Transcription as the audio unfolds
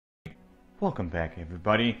Welcome back,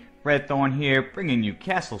 everybody. Red Thorn here, bringing you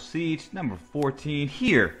Castle Siege number 14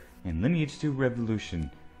 here in Lineage 2 Revolution.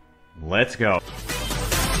 Let's go.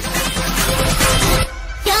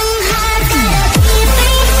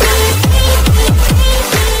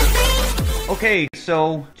 Okay,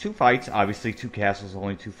 so 2 fights, obviously 2 castles,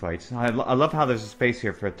 only 2 fights. I love how there's a space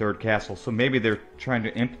here for a 3rd castle, so maybe they're trying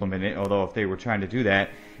to implement it, although if they were trying to do that,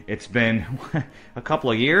 it's been a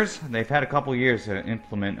couple of years. They've had a couple of years to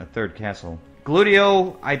implement a 3rd castle.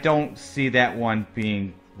 Gludio, I don't see that one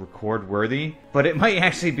being record-worthy, but it might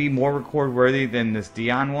actually be more record-worthy than this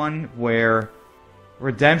Dion one, where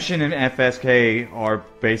Redemption and FsK are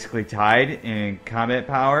basically tied in combat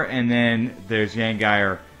power, and then there's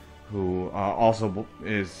Yangire, who also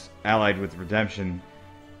is allied with Redemption.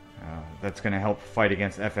 That's going to help fight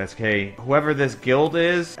against FsK. Whoever this guild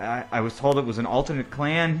is, I was told it was an alternate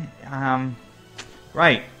clan.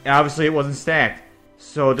 Right. Obviously it wasn't stacked.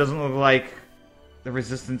 So it doesn't look like the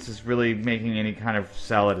Resistance is really making any kind of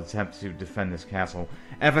solid attempt to defend this castle.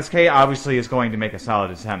 FsK obviously is going to make a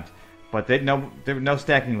solid attempt, but no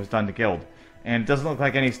stacking was done to guild. And it doesn't look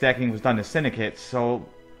like any stacking was done to Syndicate, so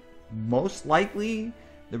most likely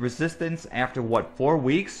the Resistance, after what, 4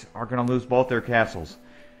 weeks, are going to lose both their castles.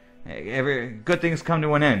 Good things come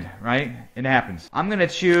to an end, right? It happens. I'm going to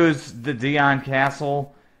choose the Dion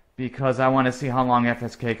Castle because I want to see how long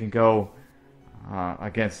FsK can go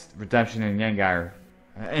against Redemption and Yangire.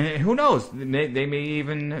 And who knows? They may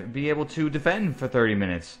even be able to defend for 30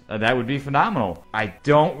 minutes. That would be phenomenal. I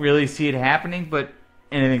don't really see it happening, but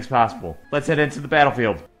anything's possible. Let's head into the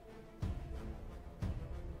battlefield.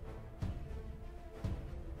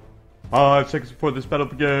 5 seconds before this battle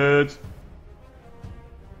begins.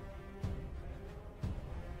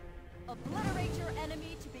 Obliterate your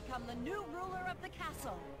enemy to become the new ruler of the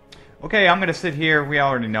castle. Okay, I'm gonna sit here. We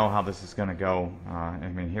already know how this is gonna go. I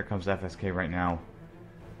mean, here comes FsK right now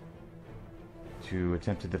to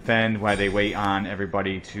attempt to defend while they wait on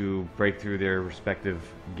everybody to break through their respective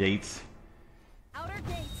gates. Outer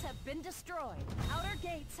gates have been destroyed. Outer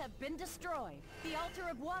gates have been destroyed. The altar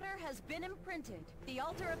of water has been imprinted. The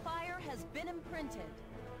altar of fire has been imprinted.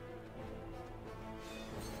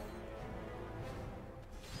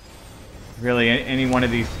 Really, any one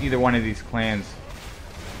of these, either one of these clans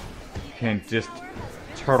can just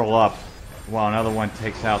turtle up while another one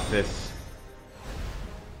takes out this,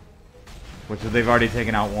 which they've already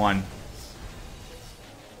taken out one.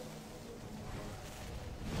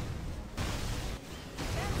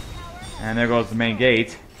 And there goes the main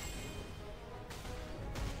gate.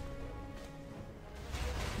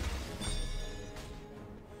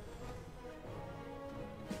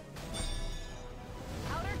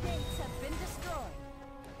 Outer gates have been destroyed.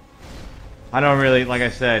 I don't really, like I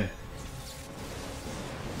said,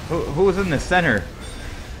 who was in the center?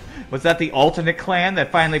 Was that the alternate clan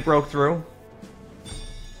that finally broke through?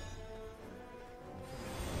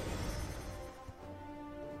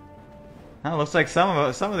 Well, looks like some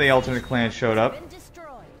of the alternate clans showed up.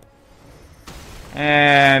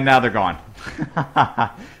 And now they're gone.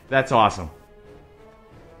 That's awesome.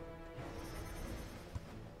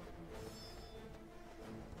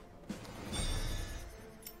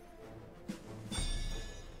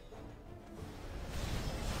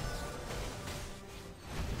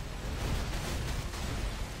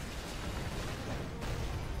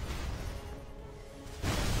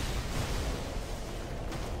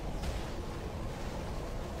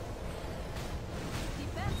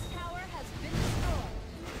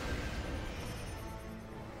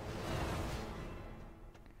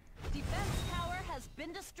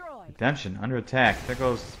 Redemption under attack. There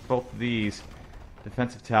goes both of these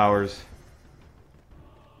defensive towers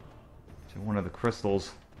to one of the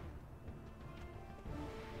crystals.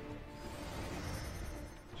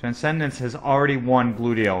 Transcendence has already won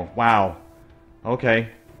Gludio. Wow. Okay.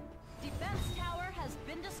 Defense tower has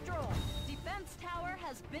been destroyed. Defense tower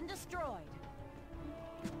has been destroyed.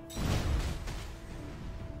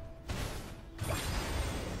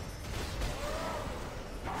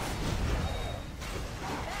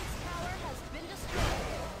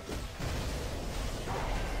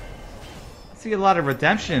 I see a lot of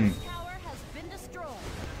Redemption. Tower has been destroyed.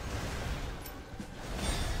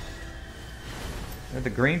 They're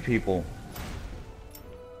the green people.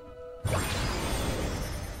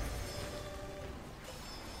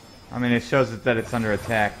 I mean, it shows that it's under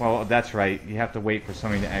attack. Well, that's right. You have to wait for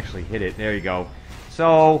somebody to actually hit it. There you go.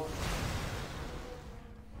 So,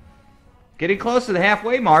 getting close to the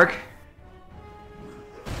halfway mark.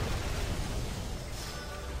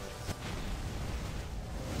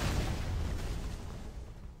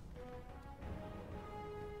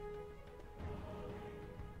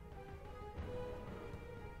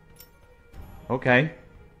 Okay.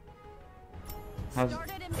 How's...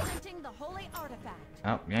 Started imprinting the holy artifact.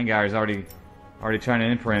 Oh, Yangire's already trying to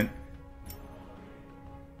imprint.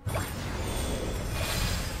 The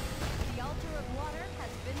altar of water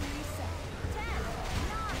has been reset. 10,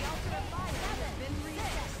 9, the altar of fire has been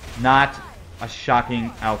reset. Not a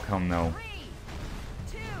shocking outcome, though.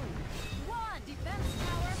 3, 2, 1. Defense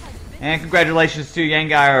tower has been And congratulations to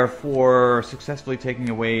Yangire for successfully taking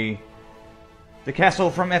away the castle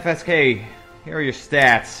from FsK. Here are your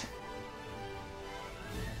stats.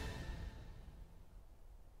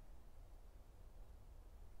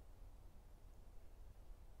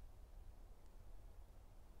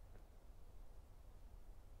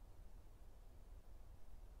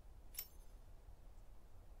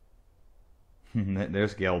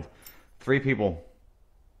 There's Guild. 3 people.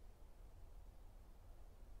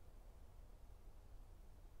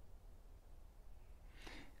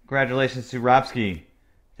 Congratulations to Robski,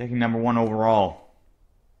 taking number 1 overall.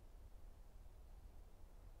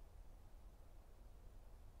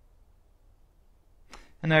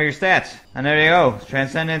 And there are your stats. And there you go.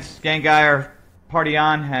 Transcendence, Yangire, Party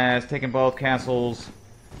On has taken both castles.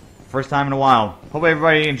 First time in a while. Hope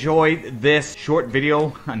everybody enjoyed this short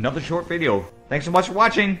video. Another short video. Thanks so much for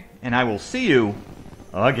watching, and I will see you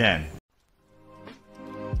again.